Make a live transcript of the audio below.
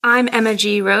I'm Emma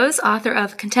G. Rose, author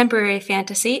of Contemporary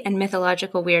Fantasy and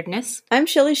Mythological Weirdness. I'm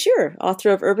Shelley Shearer, author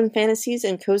of Urban Fantasies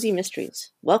and Cozy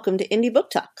Mysteries. Welcome to Indie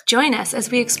Book Talk. Join us as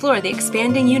we explore the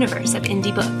expanding universe of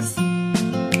indie books.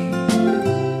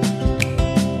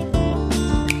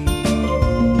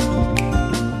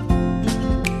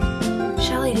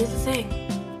 Shelley, do the thing.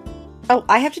 Oh,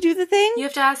 I have to do the thing? You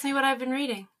have to ask me what I've been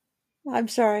reading. I'm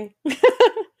sorry.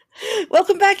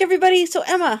 Welcome back, everybody. So,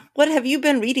 Emma, what have you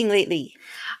been reading lately?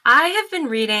 I have been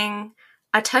reading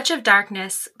A Touch of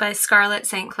Darkness by Scarlett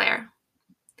St. Clair.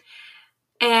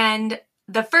 And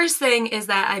the first thing is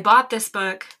that I bought this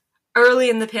book early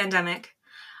in the pandemic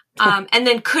and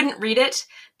then couldn't read it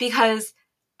because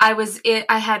I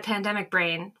had pandemic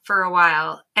brain for a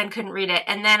while and couldn't read it.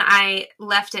 And then I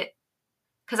left it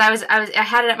because I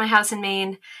had it at my house in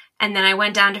Maine, and then I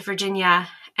went down to Virginia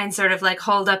and sort of like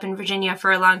holed up in Virginia for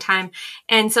a long time.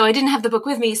 And so I didn't have the book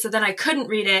with me, so then I couldn't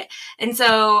read it. And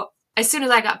so as soon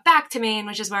as I got back to Maine,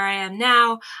 which is where I am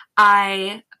now,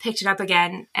 I picked it up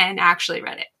again and actually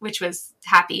read it, which was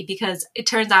happy because it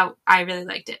turns out I really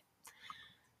liked it.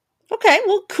 Okay,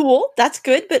 well, cool. That's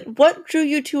good. But what drew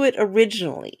you to it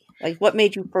originally? Like, what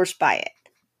made you first buy it?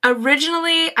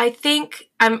 Originally, I think,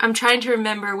 I'm trying to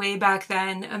remember way back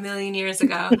then, a million years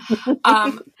ago.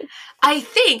 I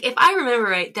think, if I remember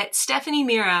right, that Stephanie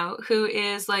Miro, who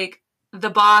is like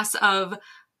the boss of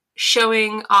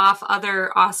showing off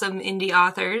other awesome indie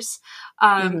authors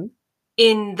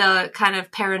in the kind of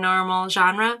paranormal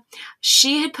genre,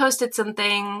 she had posted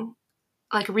something,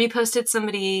 like reposted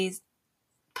somebody's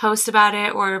post about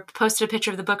it or posted a picture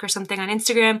of the book or something on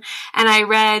Instagram, and I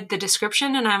read the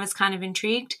description and I was kind of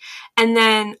intrigued, and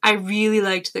then I really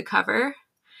liked the cover,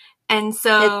 and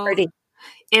so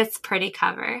it's pretty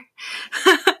cover.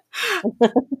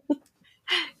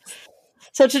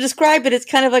 So to describe it, it's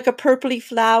kind of like a purpley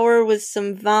flower with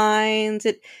some vines.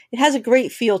 It has a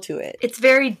great feel to it. It's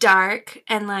very dark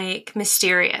and like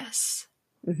mysterious.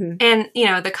 Mm-hmm. And, you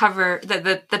know, the cover,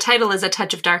 the title is A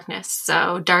Touch of Darkness,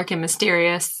 so dark and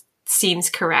mysterious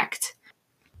seems correct.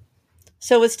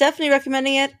 So with Stephanie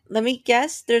recommending it, let me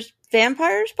guess, there's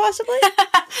vampires possibly?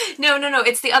 No.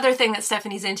 It's the other thing that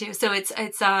Stephanie's into. So it's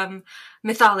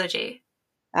mythology.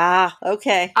 Ah,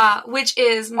 okay. Which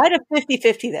is... I had a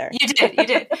 50-50 there. You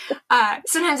did.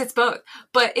 Sometimes it's both.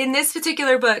 But in this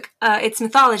particular book, it's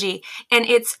mythology. And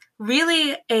it's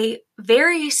really a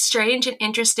very strange and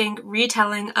interesting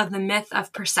retelling of the myth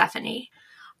of Persephone.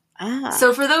 Ah.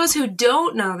 So for those who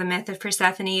don't know the myth of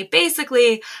Persephone,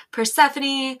 basically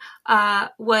Persephone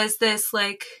was this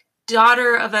like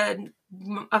daughter of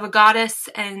a goddess,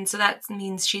 and so that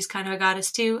means she's kind of a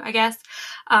goddess too, I guess.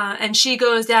 And she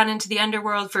goes down into the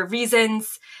underworld for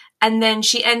reasons, and then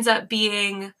she ends up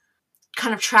being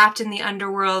kind of trapped in the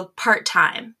underworld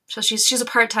part-time. So she's a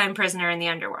part-time prisoner in the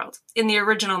underworld in the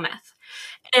original myth.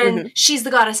 And she's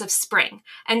the goddess of spring.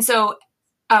 And so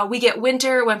we get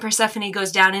winter when Persephone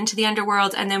goes down into the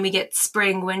underworld, and then we get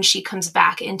spring when she comes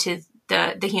back into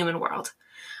the human world.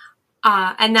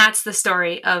 And that's the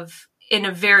story of, in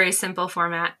a very simple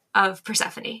format, of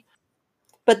Persephone.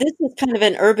 But this is kind of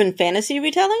an urban fantasy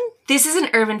retelling? This is an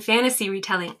urban fantasy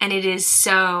retelling, and it is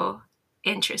so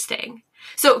interesting.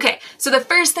 So, okay, so the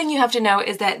first thing you have to know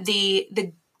is that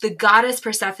the goddess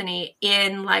Persephone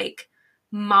in, like,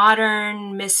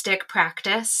 modern mystic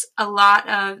practice,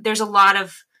 there's a lot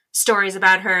of stories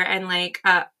about her, and, like,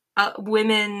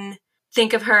 women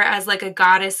think of her as, like, a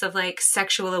goddess of, like,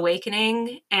 sexual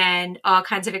awakening and all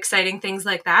kinds of exciting things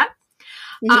like that.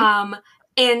 Mm-hmm.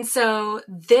 And so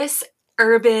this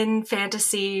urban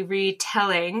fantasy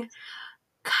retelling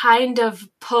kind of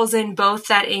pulls in both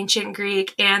that ancient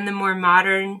Greek and the more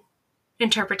modern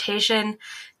interpretation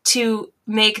to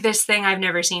make this thing I've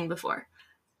never seen before.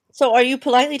 So are you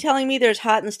politely telling me there's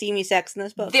hot and steamy sex in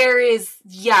this book? There is,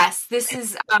 yes. This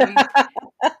is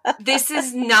this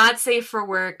is not safe for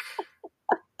work.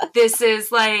 This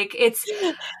is like,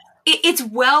 it's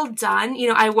well done. You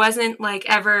know, I wasn't like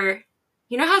ever...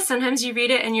 You know how sometimes you read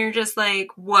it and you're just like,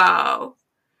 whoa.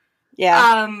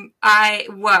 Yeah.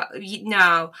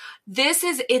 No. This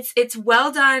is, it's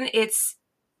well done. There's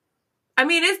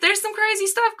some crazy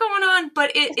stuff going on,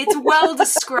 but it's well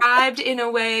described in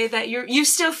a way that you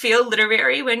still feel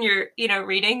literary when you're, you know,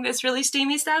 reading this really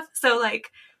steamy stuff. So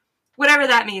like, whatever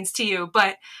that means to you,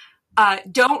 but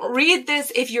don't read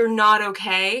this if you're not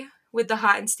okay with the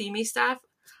hot and steamy stuff.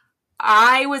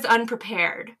 I was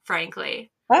unprepared, frankly.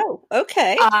 Oh,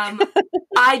 okay.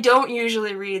 I don't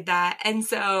usually read that. And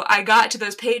so I got to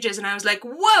those pages and I was like,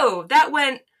 whoa, that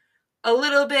went a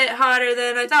little bit hotter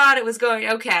than I thought it was going.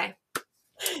 Okay.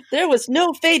 There was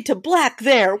no fade to black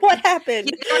there. What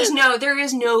happened? There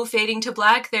is no fading to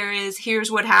black. There is,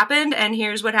 here's what happened and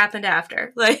here's what happened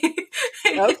after. Like,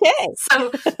 Okay.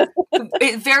 So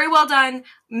very well done.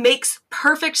 Makes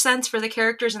perfect sense for the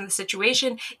characters and the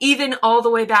situation, even all the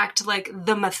way back to like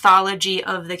the mythology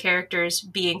of the characters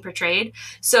being portrayed.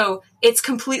 So it's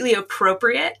completely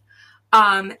appropriate.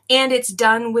 And it's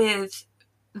done with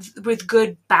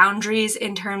good boundaries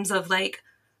in terms of like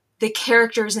the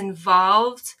characters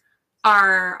involved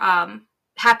are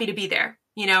happy to be there.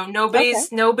 You know,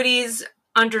 nobody's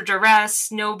under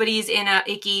duress. Nobody's in a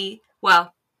icky,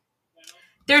 well,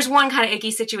 there's one kind of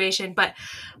icky situation, but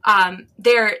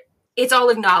it's all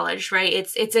acknowledged, right?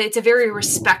 It's a very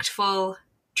respectful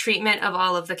treatment of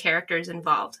all of the characters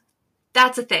involved.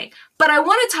 That's a thing. But I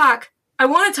want to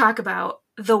talk about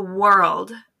the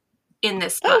world in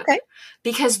this book. Okay.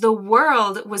 Because the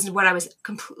world was what I was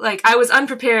I was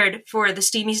unprepared for the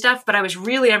steamy stuff, but I was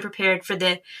really unprepared for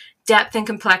the depth and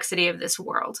complexity of this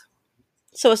world.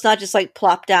 So it's not just like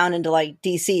plopped down into like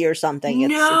DC or something.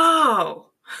 No.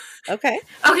 Okay.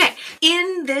 Okay.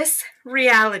 In this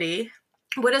reality,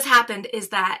 what has happened is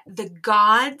that the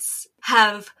gods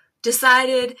have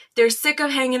decided they're sick of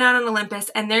hanging out on Olympus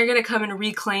and they're going to come and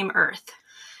reclaim Earth.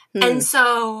 And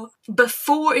so in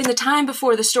the time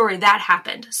before the story, that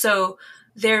happened. So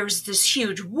there's this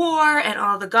huge war and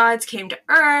all the gods came to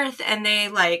Earth and they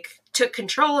like took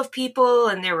control of people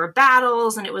and there were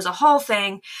battles and it was a whole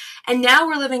thing. And now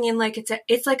we're living in like,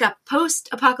 it's like a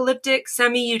post-apocalyptic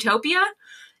semi-utopia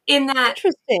in that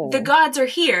the gods are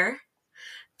here.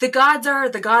 The gods are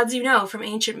the gods you know from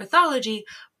ancient mythology,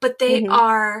 but they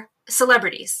are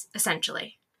celebrities,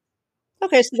 essentially.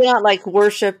 Okay, so they're not like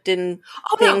worshipped in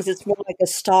things. No. It's more like a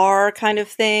star kind of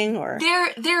thing, or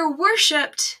they're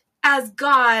worshipped as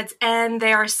gods and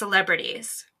they are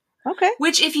celebrities. Okay.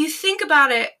 Which, if you think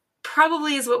about it,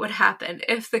 probably is what would happen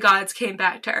if the gods came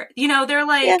back to Earth. You know, they're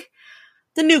like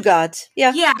the new gods.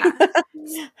 Yeah. Yeah.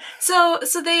 So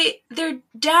they're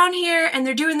down here and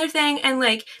they're doing their thing and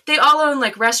like they all own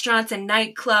like restaurants and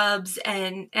nightclubs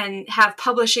and have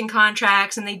publishing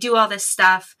contracts and they do all this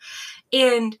stuff.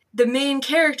 And the main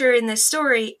character in this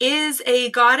story is a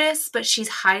goddess, but she's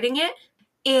hiding it.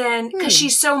 And because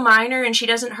she's so minor and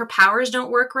her powers don't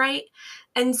work right.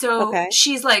 And so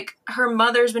she's like, her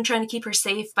mother's been trying to keep her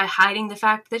safe by hiding the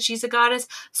fact that she's a goddess.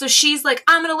 So she's like,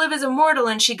 I'm going to live as a mortal.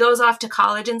 And she goes off to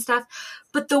college and stuff.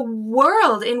 But the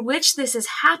world in which this is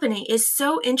happening is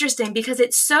so interesting because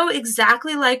it's so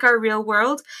exactly like our real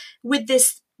world with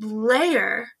this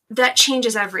layer that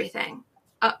changes everything.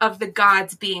 Of the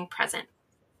gods being present.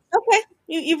 Okay,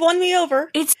 you've won me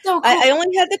over. It's so cool. I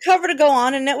only had the cover to go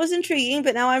on, and that was intriguing.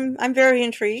 But now I'm very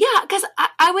intrigued. Yeah, because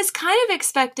I was kind of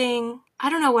expecting. I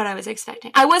don't know what I was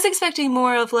expecting. I was expecting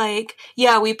more of like,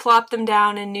 we plopped them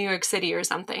down in New York City or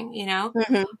something, you know.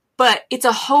 Mm-hmm. But it's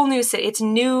a whole new city. It's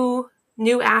New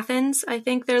Athens, I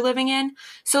think they're living in.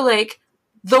 So like,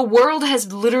 the world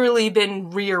has literally been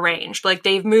rearranged. Like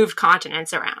they've moved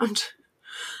continents around.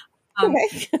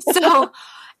 So,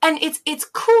 and it's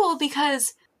cool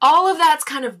because all of that's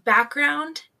kind of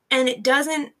background and it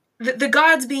doesn't, the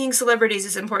gods being celebrities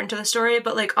is important to the story,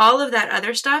 but like all of that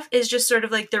other stuff is just sort of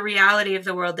like the reality of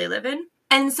the world they live in.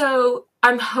 And so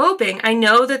I'm hoping, I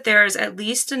know that there's at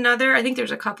least I think there's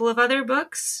a couple of other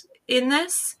books in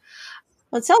this.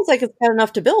 Well, it sounds like it's got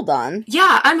enough to build on.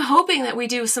 Yeah, I'm hoping that we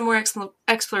do some more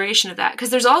exploration of that. Because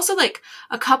there's also like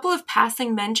a couple of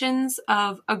passing mentions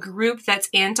of a group that's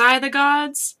anti the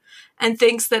gods and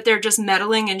thinks that they're just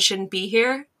meddling and shouldn't be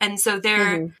here. And so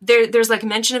there's like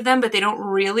mention of them, but they don't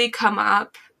really come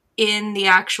up in the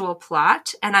actual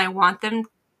plot. And I want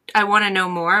to know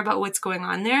more about what's going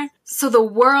on there. So the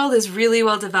world is really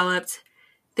well developed.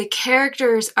 The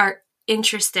characters are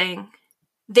interesting.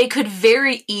 They could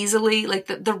very easily, like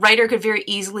the writer could very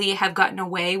easily have gotten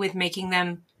away with making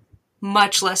them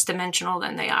much less dimensional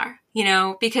than they are, you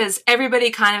know, because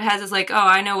everybody kind of has this like, oh,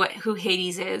 I know who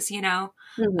Hades is, you know,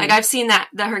 like I've seen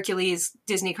the Hercules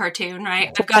Disney cartoon,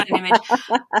 right? I've got an image,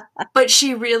 but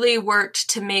she really worked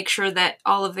to make sure that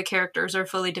all of the characters are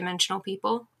fully dimensional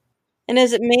people. And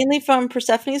is it mainly from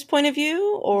Persephone's point of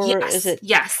view or is it?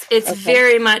 Yes, it's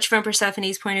very much from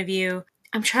Persephone's point of view.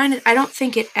 I don't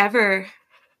think it ever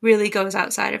really goes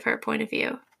outside of her point of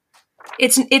view.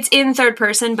 It's in third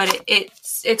person, but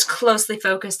it's closely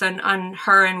focused on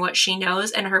her and what she knows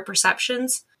and her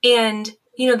perceptions. And,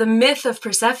 you know, the myth of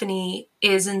Persephone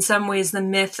is in some ways the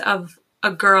myth of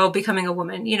a girl becoming a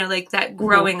woman, you know, like that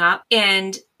growing up.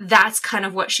 And that's kind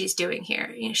of what she's doing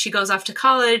here. You know, she goes off to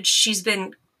college. She's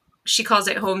been she calls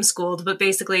it homeschooled, but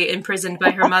basically imprisoned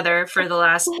by her mother for the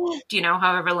last,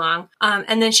 however long.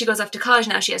 And then she goes off to college.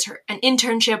 Now she has an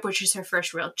internship, which is her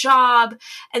first real job.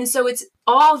 And so it's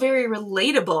all very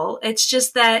relatable. It's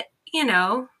just that,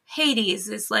 Hades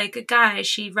is like a guy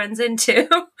she runs into.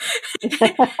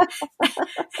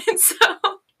 And so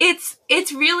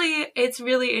it's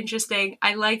really interesting.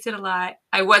 I liked it a lot.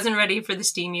 I wasn't ready for the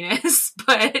steaminess,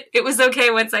 but it was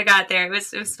okay once I got there.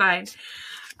 It was fine.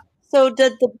 So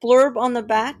did the blurb on the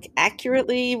back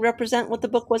accurately represent what the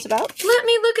book was about? Let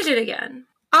me look at it again.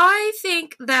 I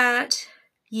think that,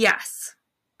 yes.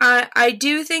 I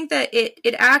do think that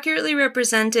it accurately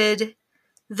represented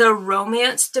the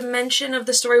romance dimension of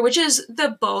the story, which is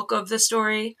the bulk of the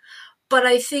story. But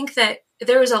I think that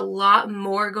there is a lot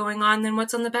more going on than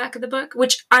what's on the back of the book,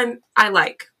 which I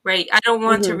like, right? I don't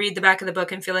want to read the back of the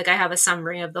book and feel like I have a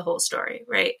summary of the whole story,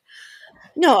 right?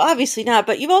 No, obviously not.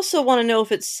 But you also want to know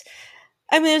if it's...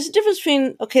 I mean, there's a difference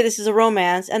between, okay, this is a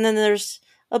romance, and then there's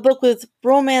a book with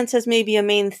romance as maybe a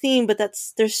main theme, but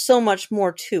there's so much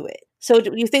more to it. So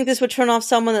do you think this would turn off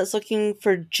someone that's looking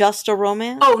for just a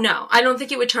romance? Oh, no. I don't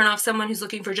think it would turn off someone who's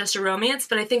looking for just a romance,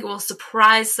 but I think it will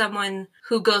surprise someone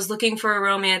who goes looking for a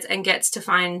romance and gets to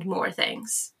find more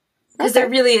things. Because there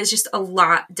really is just a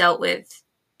lot dealt with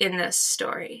in this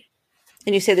story.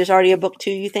 And you say there's already a book 2,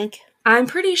 you think? I'm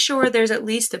pretty sure there's at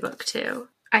least a book 2.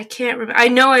 I can't remember. I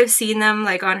know I've seen them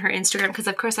like on her Instagram because,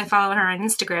 of course, I follow her on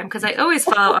Instagram because I always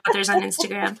follow authors on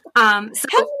Instagram. So how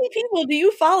many people do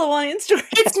you follow on Instagram?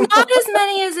 It's not as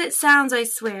many as it sounds, I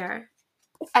swear.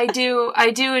 I do,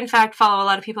 in fact, follow a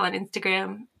lot of people on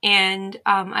Instagram, and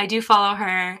I do follow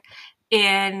her.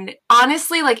 And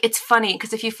honestly, like, it's funny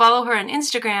because if you follow her on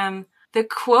Instagram, the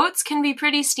quotes can be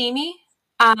pretty steamy.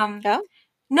 Yeah.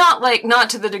 Not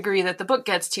to the degree that the book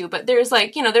gets to, but there's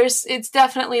like, it's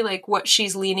definitely like what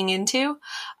she's leaning into.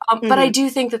 But I do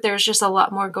think that there's just a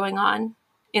lot more going on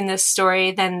in this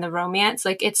story than the romance.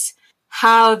 Like, it's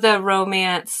how the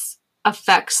romance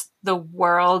affects the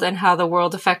world and how the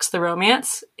world affects the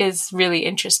romance is really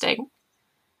interesting.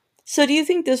 So do you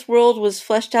think this world was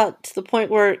fleshed out to the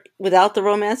point where without the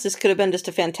romance, this could have been just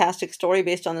a fantastic story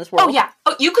based on this world? Oh, yeah.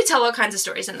 Oh, you could tell all kinds of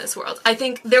stories in this world. I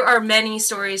think there are many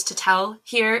stories to tell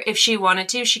here. If she wanted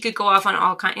to, she could go off on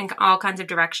all kinds of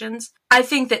directions. I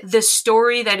think that the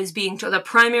story that is being told, the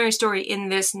primary story in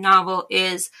this novel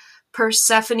is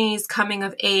Persephone's coming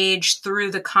of age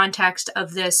through the context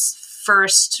of this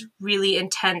first really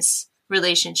intense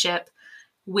relationship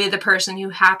with a person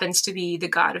who happens to be the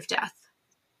god of death.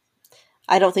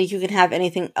 I don't think you can have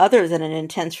anything other than an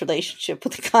intense relationship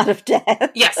with the god of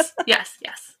death. Yes.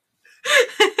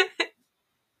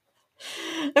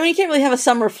 I mean, you can't really have a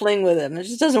summer fling with him. It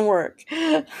just doesn't work.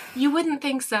 You wouldn't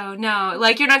think so, no.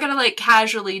 Like, you're not going to, like,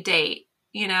 casually date,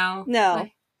 No.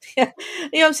 Like, yeah.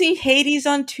 I'm seeing Hades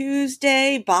on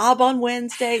Tuesday, Bob on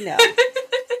Wednesday. No.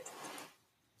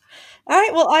 All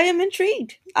right, well, I am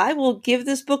intrigued. I will give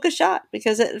this book a shot,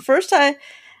 because at first I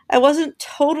wasn't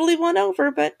totally won over,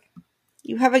 but...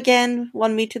 You have again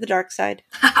won me to the dark side.